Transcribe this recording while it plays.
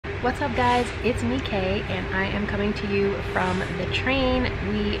What's up guys, it's me Kay and I am coming to you from the train.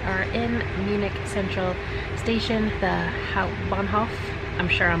 We are in Munich Central Station, the Hauptbahnhof. I'm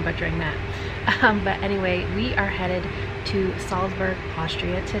sure I'm butchering that. But anyway, we are headed to Salzburg,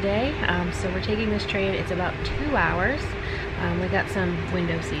 Austria today. So we're taking this train, it's about 2 hours. We got some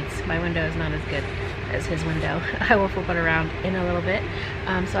window seats. My window is not as good as his window. I will flip it around in a little bit.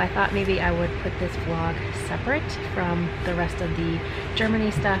 So I thought maybe I would put this vlog separate from the rest of the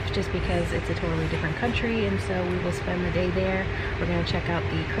Germany stuff just because it's a totally different country, and so we will spend the day there. We're gonna check out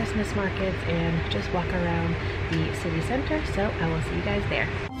the Christmas markets and just walk around the city center. So I will see you guys there.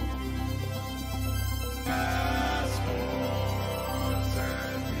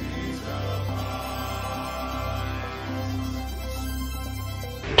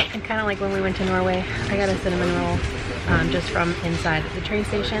 And kind of like when we went to Norway, I got a cinnamon roll just from inside the train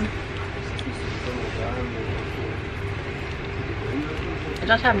station. It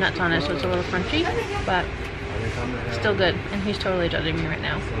does have nuts on it, so it's a little crunchy, but still good. And he's totally judging me right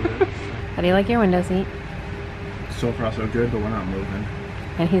now. How do you like your window seat? So far so good, but we're not moving.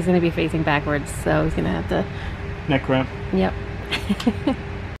 And he's going to be facing backwards, so he's going to have to... Neck cramp. Yep.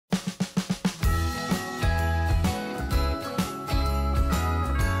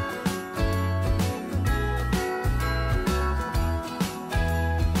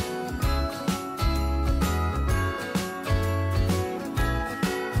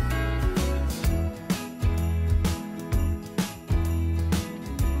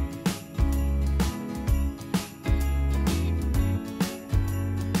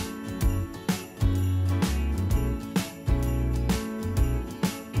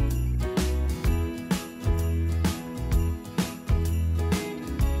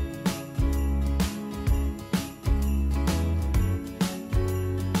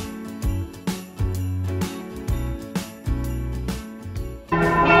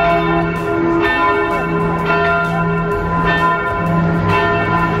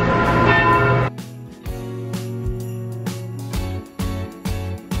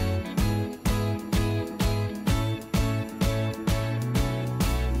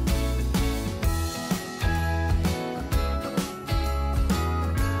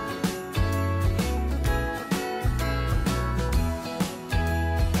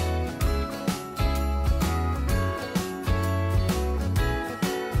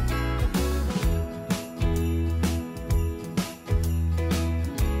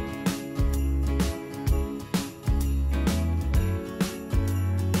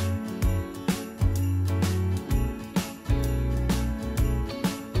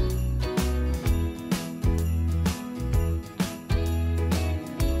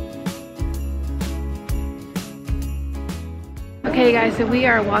 Okay guys, so we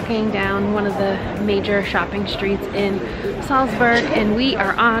are walking down one of the major shopping streets in Salzburg, and we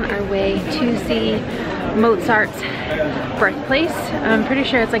are on our way to see Mozart's birthplace. I'm pretty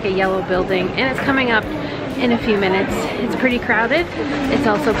sure it's like a yellow building, and it's coming up in a few minutes. It's pretty crowded, it's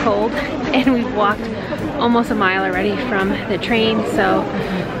also cold, and we've walked almost a mile already from the train, so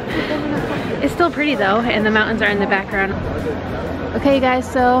it's still pretty though, and the mountains are in the background. Okay guys,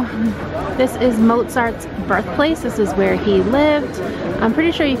 so this is Mozart's birthplace. This is where he lived. I'm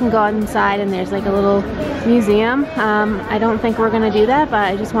pretty sure you can go inside and there's like a little museum. I don't think we're gonna do that, but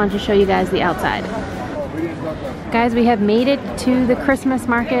I just wanted to show you guys the outside. Guys, we have made it to the Christmas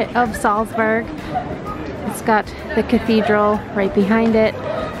market of Salzburg. It's got the cathedral right behind it.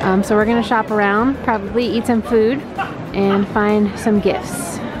 So we're gonna shop around, probably eat some food, and find some gifts.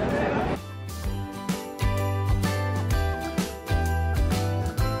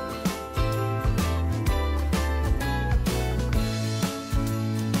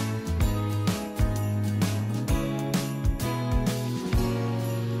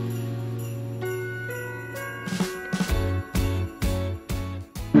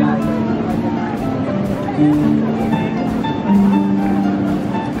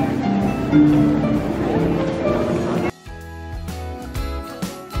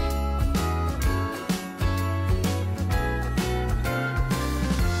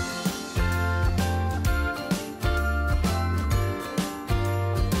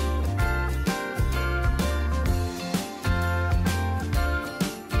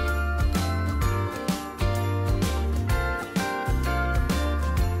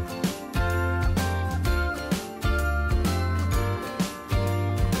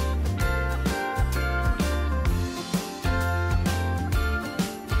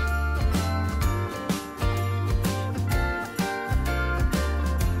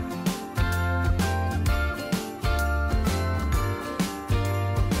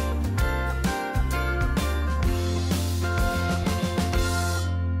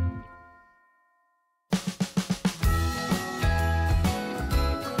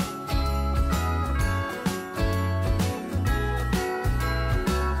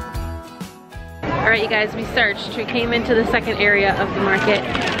 Alright you guys, we searched. We came into the second area of the market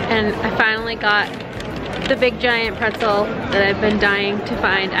and I finally got the big giant pretzel that I've been dying to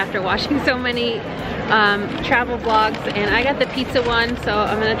find after watching so many travel vlogs, and I got the pizza one, so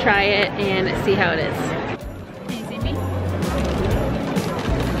I'm gonna try it and see how it is. Can you see me?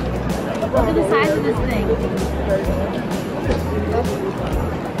 Look at the size of this thing.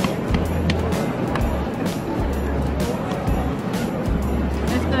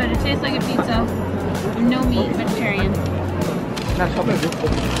 It's good. It tastes like a pizza. No meat, vegetarian.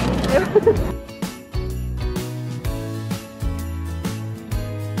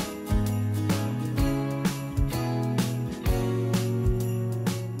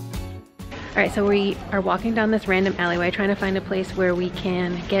 Alright, so we are walking down this random alleyway trying to find a place where we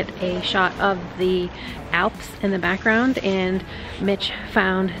can get a shot of the Alps in the background, and Mitch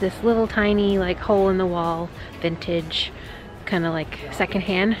found this little tiny like hole in the wall vintage kind of like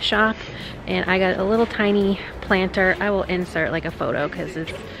secondhand shop, and I got a little tiny planter. I will insert like a photo because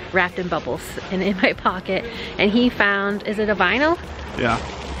it's wrapped in bubbles and in my pocket. And he found, is it a vinyl? Yeah.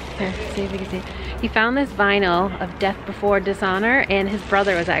 Here, see if you can see. He found this vinyl of Death Before Dishonor, and his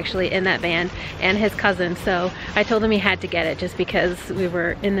brother was actually in that band, and his cousin. So I told him he had to get it just because we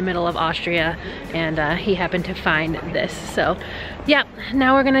were in the middle of Austria, and he happened to find this. So yeah,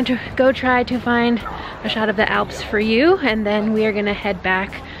 now we're gonna go try to find a shot of the Alps for you, and then we are gonna head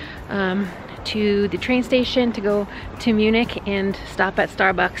back to the train station to go to Munich and stop at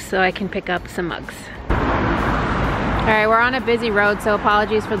Starbucks so I can pick up some mugs. Alright, we're on a busy road, so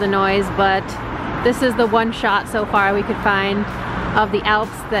apologies for the noise, but this is the one shot so far we could find of the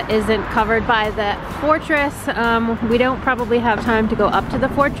Alps that isn't covered by the fortress. We don't probably have time to go up to the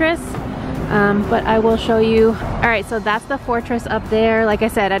fortress, but I will show you. Alright, so that's the fortress up there. Like I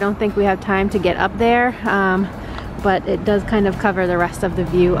said, I don't think we have time to get up there, but it does kind of cover the rest of the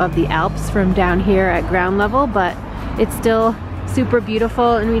view of the Alps from down here at ground level, but it's still super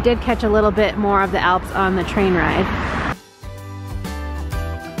beautiful, and we did catch a little bit more of the Alps on the train ride.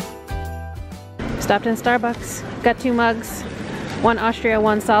 Stopped in Starbucks, got 2 mugs, one Austria,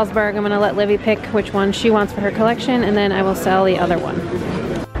 one Salzburg. I'm gonna let Livy pick which one she wants for her collection, and then I will sell the other one.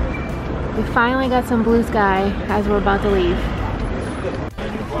 We finally got some blue sky as we're about to leave.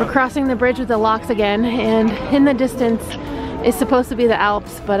 We're crossing the bridge with the locks again, and in the distance is supposed to be the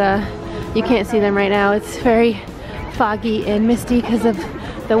Alps, but you can't see them right now. It's very foggy and misty because of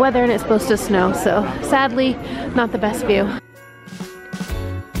the weather, and it's supposed to snow, so sadly not the best view.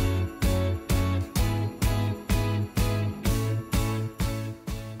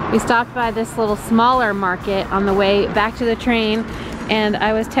 We stopped by this little smaller market on the way back to the train, and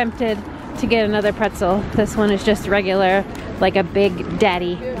I was tempted to get another pretzel. This one is just regular, like a Big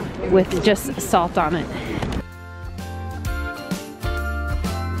Daddy with just salt on it.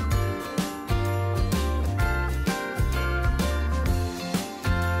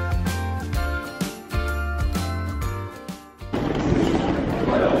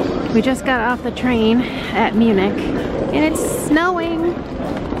 We just got off the train at Munich, and it's snowing.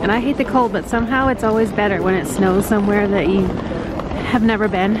 And I hate the cold, but somehow it's always better when it snows somewhere that you have never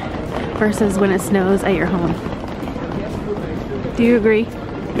been versus when it snows at your home. Do you agree?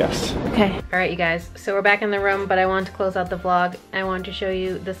 Yes. Okay. All right, you guys. So we're back in the room, but I wanted to close out the vlog. I wanted to show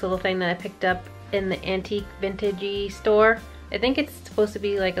you this little thing that I picked up in the antique vintagey store. I think it's supposed to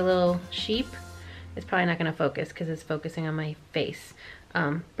be like a little sheep. It's probably not gonna focus because it's focusing on my face.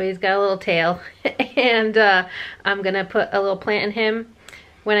 But he's got a little tail, and I'm gonna put a little plant in him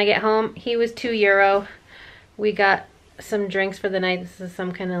when I get home. He was €2. We got some drinks for the night. This is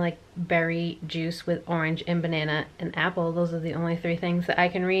some kind of like berry juice with orange and banana and apple. Those are the only 3 things that I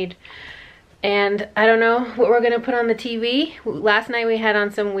can read. And I don't know what we're gonna put on the TV. Last night we had on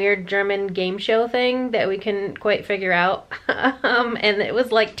some weird German game show thing that we couldn't quite figure out. And it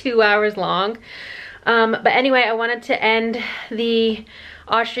was like 2 hours long. But anyway, I wanted to end the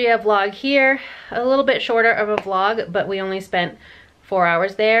Austria vlog here. A little bit shorter of a vlog, but we only spent 4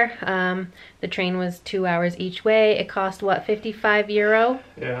 hours there. The train was 2 hours each way. It cost what, €55?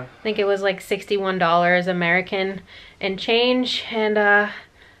 Yeah. I think it was like $61 American and change, and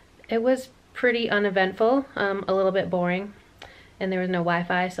it was pretty uneventful, a little bit boring, and there was no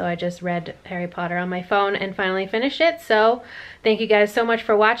Wi-Fi, so I just read Harry Potter on my phone and finally finished it. So thank you guys so much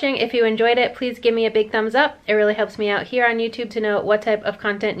for watching. If you enjoyed it, please give me a big thumbs up. It really helps me out here on YouTube to know what type of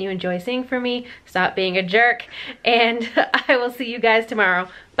content you enjoy seeing from me. Stop being a jerk, and I will see you guys tomorrow.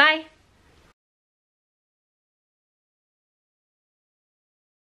 Bye.